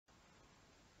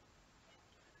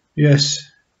Yes,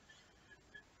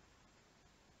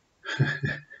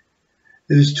 it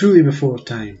is truly before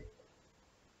time.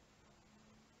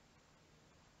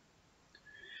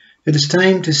 It is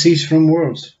time to cease from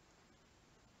words.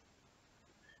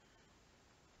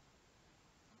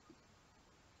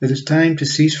 It is time to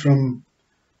cease from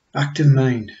active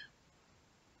mind.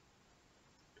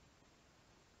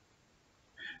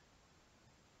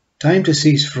 Time to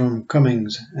cease from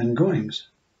comings and goings,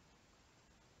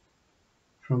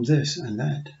 from this and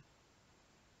that.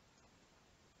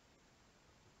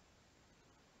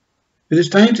 It is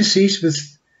time to cease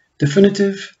with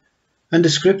definitive and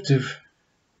descriptive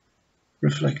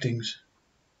reflectings.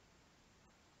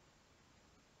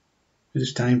 It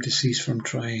is time to cease from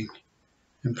trying,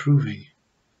 improving,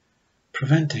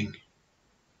 preventing,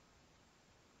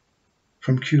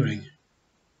 from curing.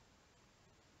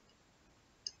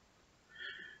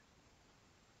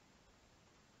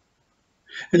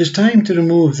 It is time to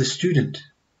remove the student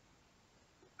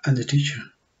and the teacher.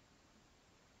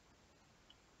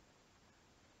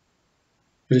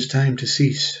 It is time to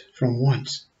cease from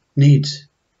wants, needs,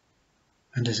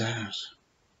 and desires.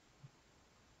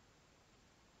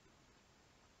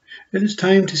 It is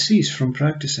time to cease from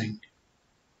practicing,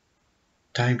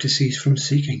 time to cease from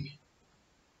seeking.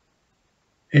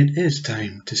 It is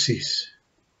time to cease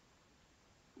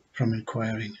from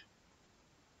inquiring.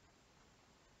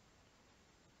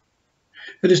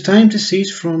 It is time to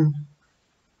cease from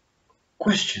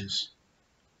questions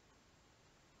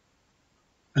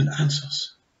and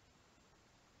answers.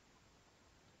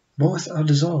 Both are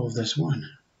dissolved as one.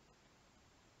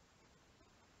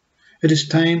 It is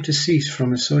time to cease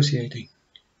from associating.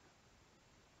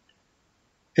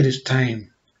 It is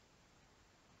time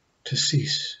to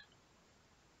cease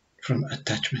from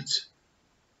attachments.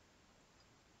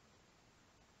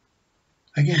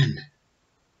 Again,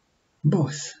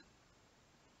 both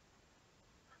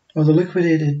are the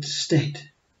liquidated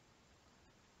state,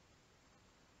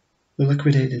 the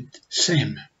liquidated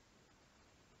same.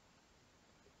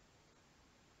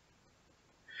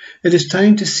 It is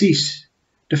time to cease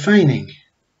defining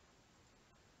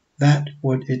that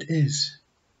what it is.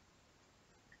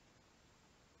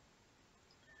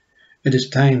 It is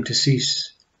time to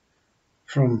cease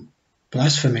from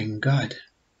blaspheming God.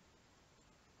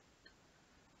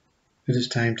 It is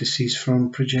time to cease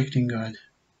from projecting God.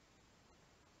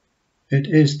 It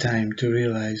is time to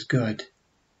realize God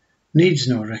needs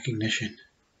no recognition,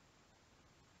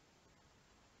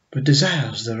 but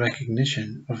desires the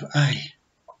recognition of I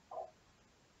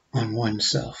on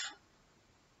oneself.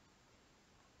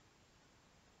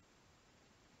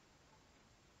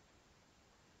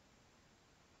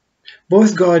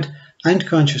 Both God and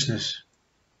consciousness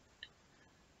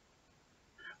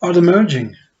are the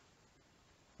merging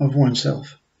of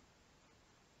oneself.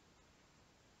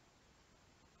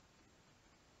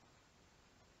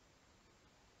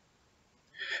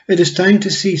 It is time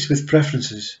to cease with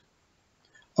preferences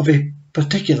of a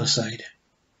particular side.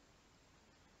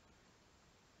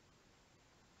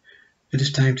 It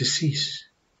is time to cease,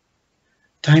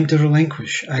 time to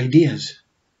relinquish ideas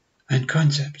and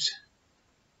concepts.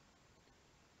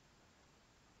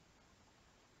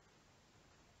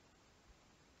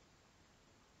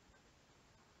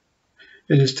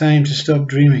 It is time to stop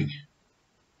dreaming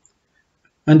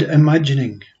and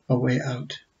imagining a way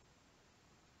out,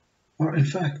 or in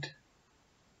fact,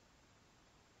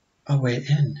 a way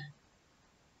in.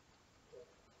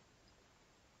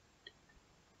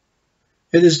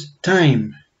 It is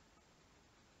time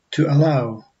to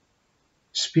allow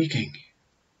speaking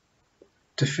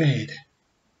to fade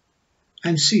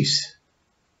and cease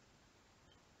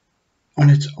on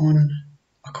its own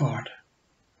accord.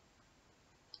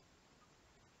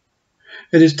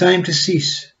 It is time to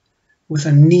cease with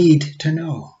a need to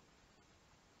know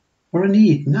or a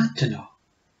need not to know.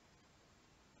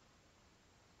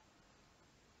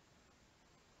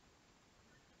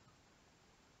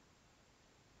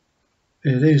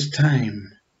 It is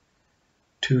time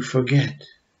to forget,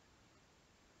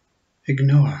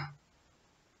 ignore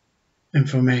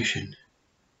information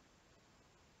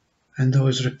and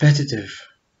those repetitive,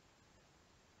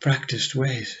 practiced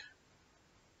ways.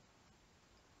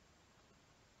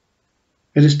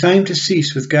 It is time to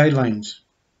cease with guidelines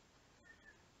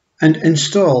and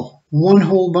install one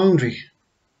whole boundary.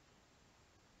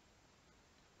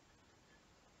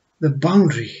 The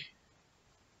boundary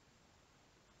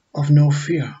of no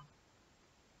fear.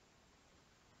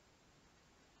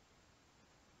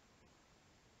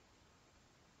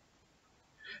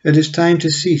 It is time to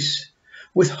cease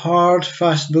with hard,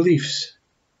 fast beliefs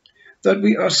that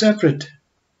we are separate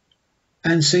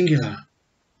and singular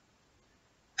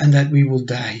and that we will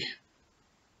die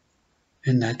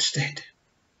in that state.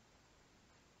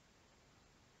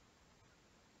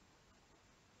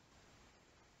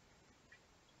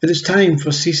 It is time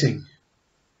for ceasing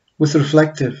with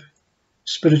reflective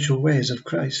spiritual ways of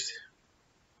Christ.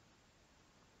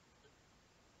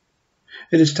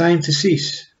 It is time to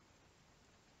cease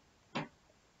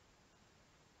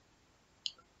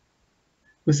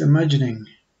with imagining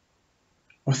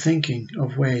or thinking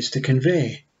of ways to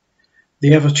convey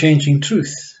the ever-changing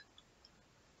truth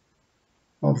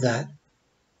of that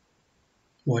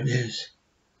what is.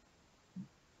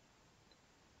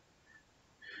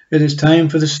 It is time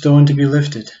for the stone to be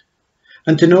lifted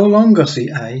and to no longer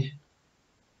see I,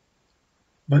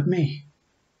 but me.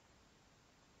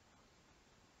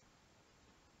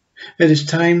 It is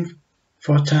time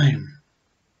for time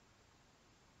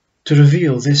to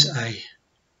reveal this I,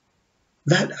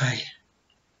 that I,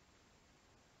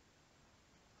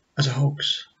 as a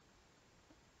hoax.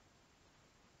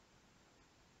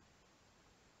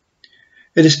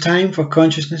 It is time for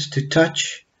consciousness to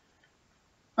touch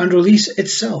and release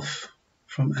itself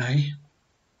from I.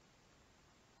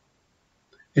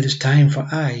 It is time for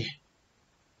I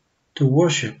to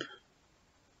worship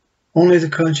only the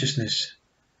consciousness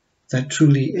that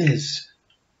truly is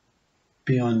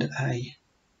beyond I.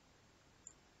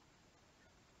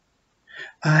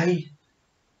 I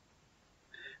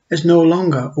is no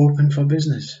longer open for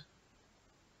business.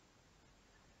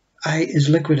 I is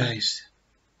liquidized.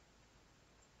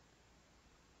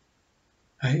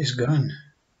 I is gone.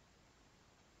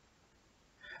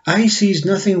 I sees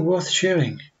nothing worth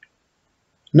sharing,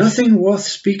 nothing worth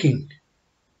speaking,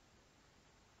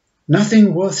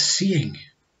 nothing worth seeing,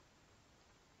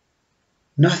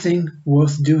 nothing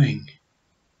worth doing,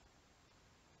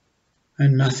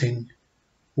 and nothing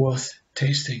worth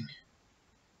tasting.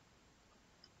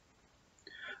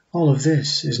 All of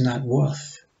this is not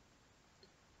worth,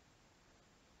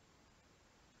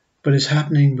 but is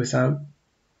happening without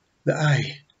the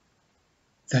I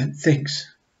that thinks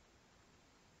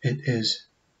it is.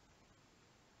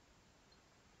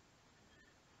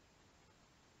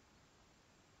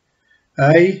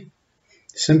 I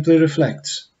simply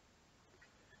reflects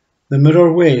the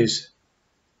mirror ways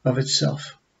of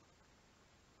itself.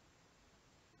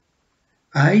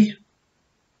 I,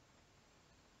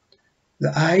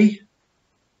 the I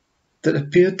that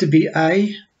appeared to be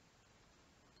I,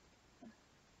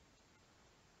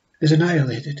 is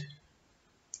annihilated.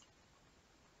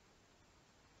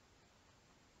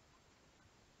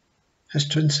 Has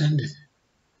transcended.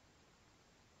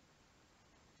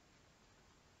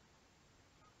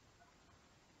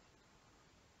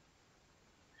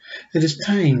 It is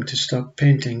time to stop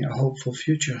painting a hopeful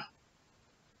future,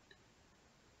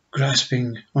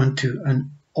 grasping onto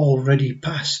an already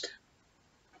past.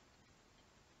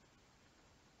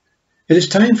 It is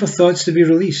time for thoughts to be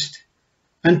released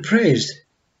and praised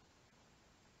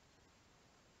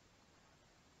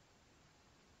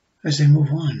as they move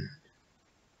on,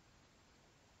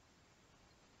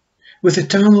 with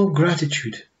eternal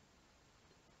gratitude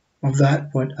of that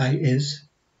what I is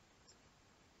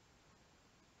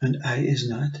and I is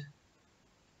not.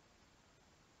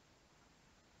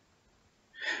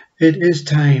 It is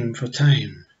time for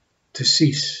time to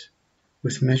cease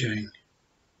with measuring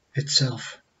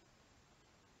itself.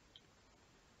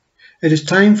 It is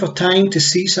time for time to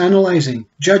cease analyzing,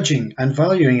 judging, and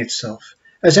valuing itself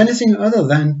as anything other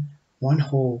than one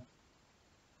whole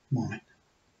moment.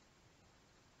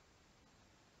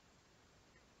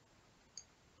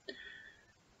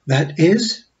 That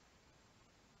is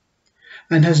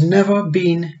and has never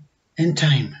been in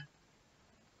time,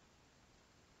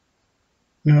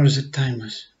 nor is it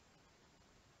timeless.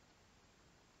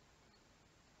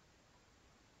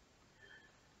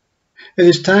 It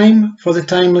is time for the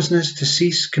timelessness to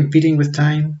cease competing with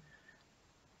time.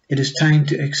 It is time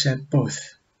to accept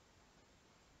both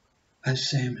as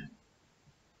same.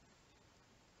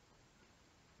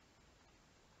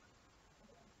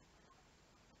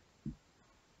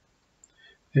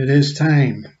 It is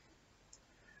time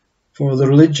for the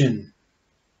religion,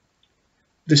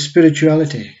 the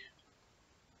spirituality,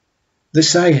 the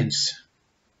science,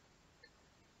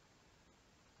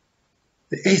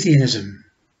 the atheism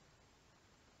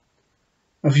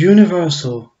of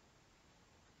universal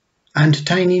and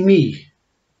tiny me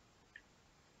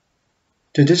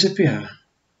to disappear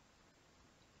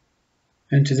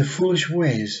into the foolish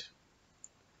ways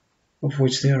of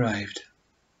which they arrived.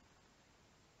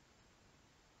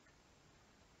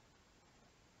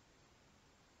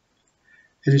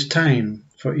 It is time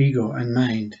for ego and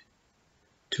mind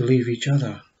to leave each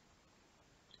other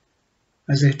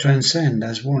as they transcend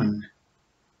as one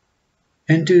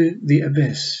into the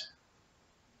abyss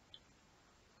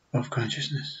of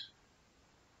consciousness.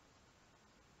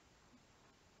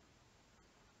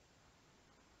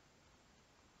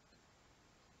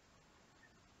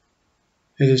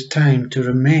 It is time to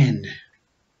remain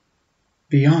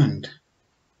beyond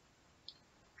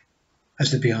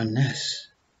as the beyondness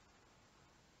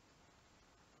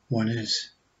one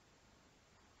is.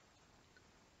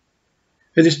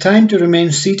 It is time to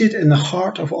remain seated in the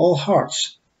heart of all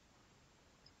hearts.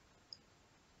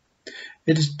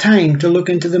 It is time to look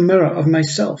into the mirror of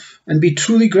myself and be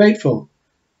truly grateful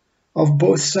of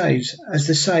both sides as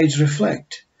the sides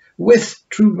reflect with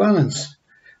true balance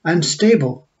and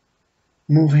stable,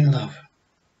 moving love.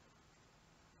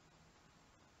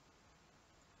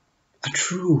 A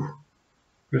true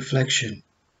reflection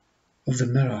of the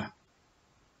mirror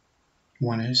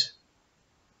one is.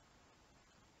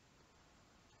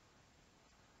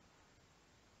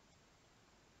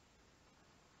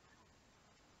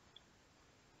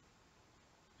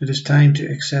 It is time to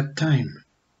accept time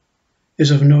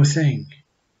is of no thing,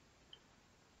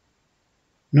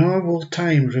 nor will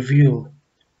time reveal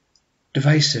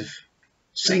divisive,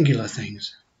 singular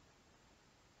things.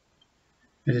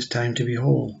 It is time to be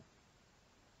whole.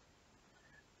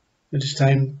 It is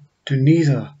time to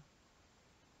neither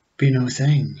be no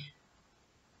thing,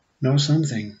 nor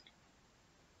something,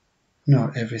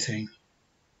 nor everything,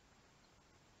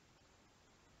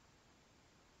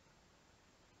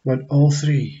 but all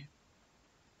three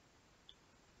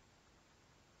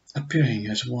appearing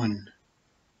as one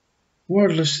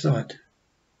wordless thought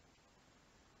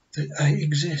that I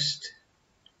exist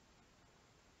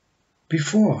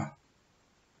before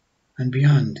and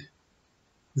beyond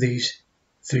these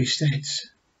three states.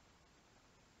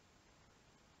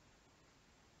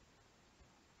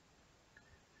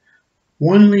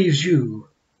 One leaves you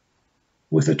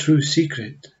with a true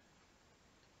secret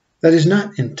that is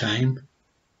not in time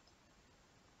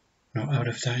nor out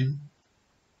of time.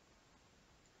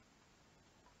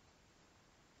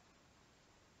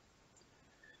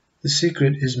 The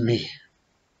secret is me.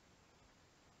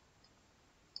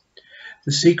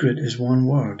 The secret is one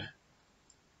word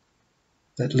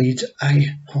that leads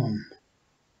I home.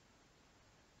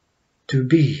 To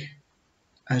be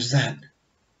as that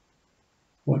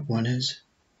what one is.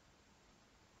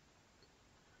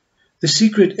 The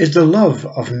secret is the love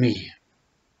of me.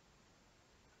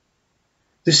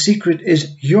 The secret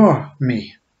is your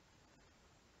me.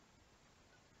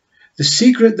 The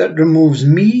secret that removes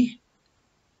me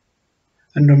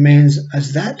and remains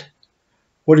as that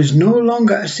what is no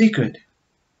longer a secret,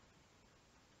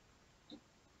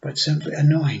 but simply a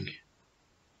knowing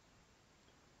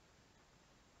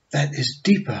that is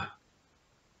deeper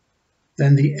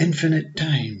than the infinite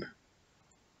time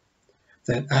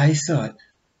that I thought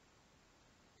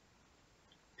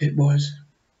it was.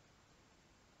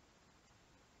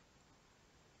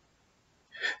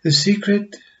 The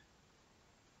secret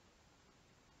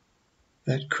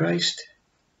that Christ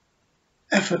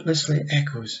effortlessly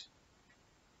echoes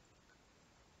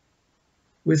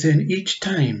within each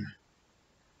time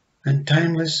and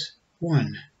timeless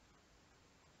one,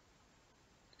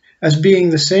 as being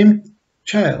the same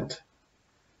child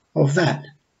of that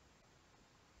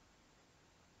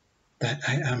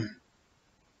I am.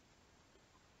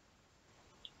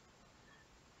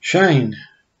 Shine,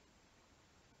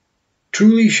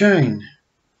 truly shine,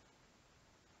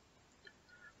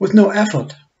 with no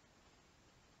effort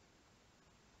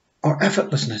or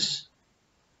effortlessness.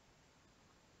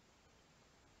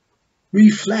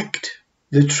 Reflect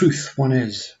the truth one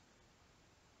is,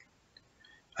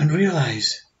 and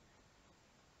realize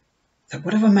that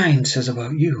whatever mind says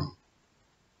about you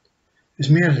is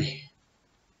merely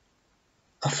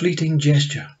a fleeting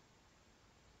gesture,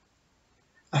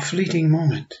 a fleeting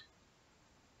moment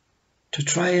to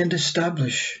try and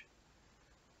establish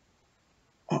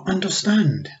or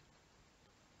understand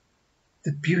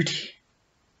the beauty,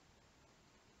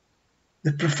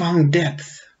 the profound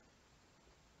depth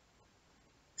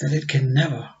that it can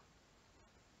never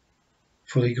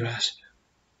fully grasp.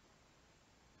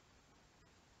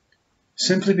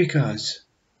 Simply because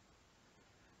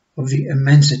of the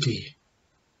immensity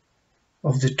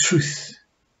of the truth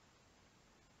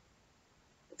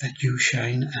that you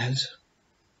shine as.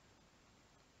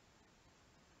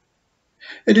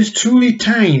 It is truly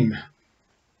time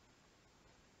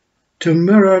to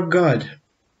mirror God.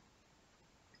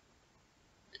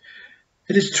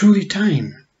 It is truly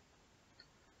time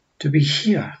to be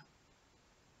here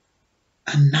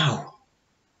and now.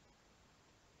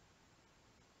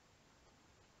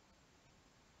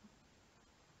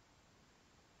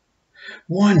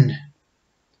 One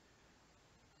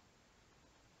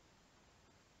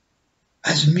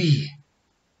as me,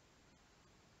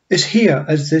 is here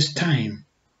as this time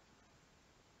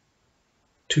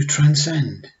to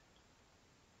transcend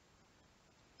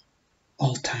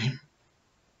all time.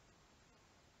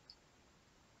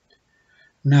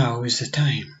 Now is the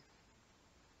time.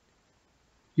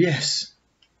 Yes,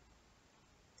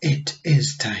 it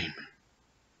is time.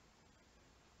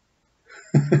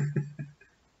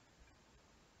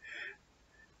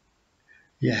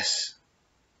 Yes,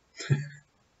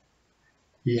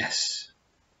 yes.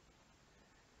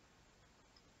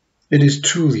 It is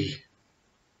truly,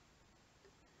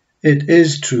 it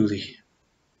is truly,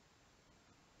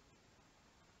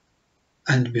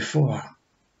 and before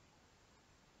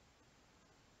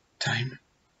time.